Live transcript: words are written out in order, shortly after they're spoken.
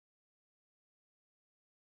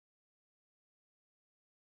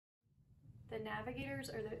The navigators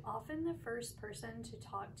are often the first person to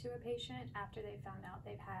talk to a patient after they found out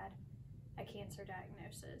they've had a cancer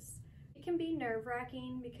diagnosis. It can be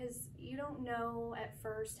nerve-wracking because you don't know at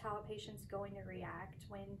first how a patient's going to react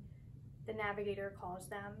when the navigator calls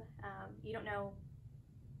them. You don't know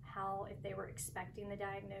if they were expecting the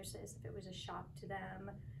diagnosis, if it was a shock to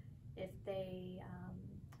them, if they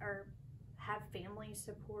have family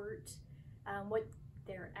support, what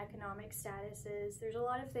their economic status is. There's a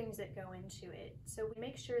lot of things that go into it. So we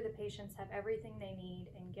make sure the patients have everything they need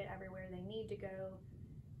and get everywhere they need to go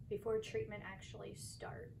before treatment actually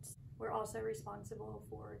starts. We're also responsible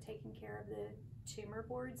for taking care of the tumor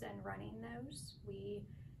boards and running those. We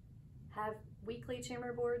have weekly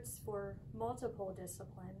tumor boards for multiple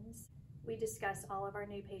disciplines. We discuss all of our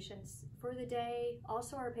new patients for the day,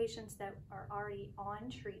 also our patients that are already on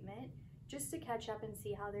treatment, just to catch up and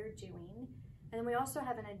see how they're doing. And then we also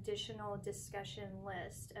have an additional discussion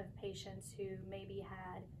list of patients who maybe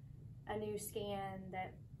had a new scan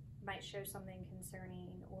that might show something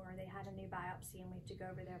concerning, or they had a new biopsy and we have to go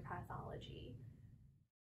over their pathology.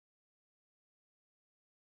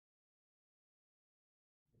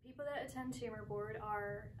 People that attend tumor board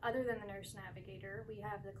are, other than the nurse navigator, we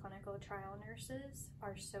have the clinical trial nurses,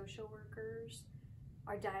 our social workers,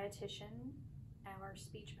 our dietitian, our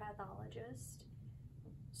speech pathologist,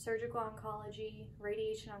 surgical oncology,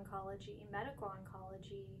 radiation oncology, medical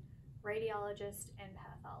oncology, radiologist, and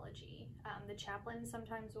pathology. The chaplain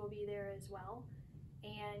sometimes will be there as well,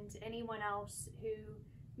 and anyone else who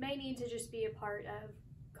may need to just be a part of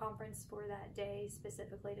conference for that day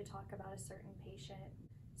specifically to talk about a certain patient,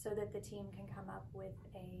 so that the team can come up with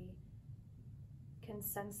a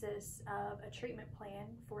consensus of a treatment plan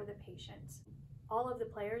for the patient. All of the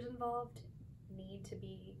players involved need to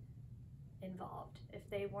be involved. If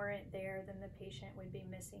they weren't there, then the patient would be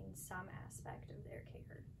missing some aspect of their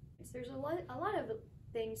care. So there's a lot of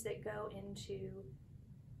things that go into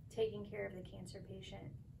taking care of the cancer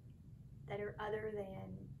patient that are other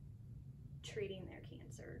than treating their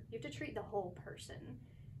cancer. You have to treat the whole person,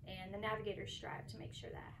 and the navigators strive to make sure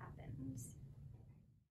that happens.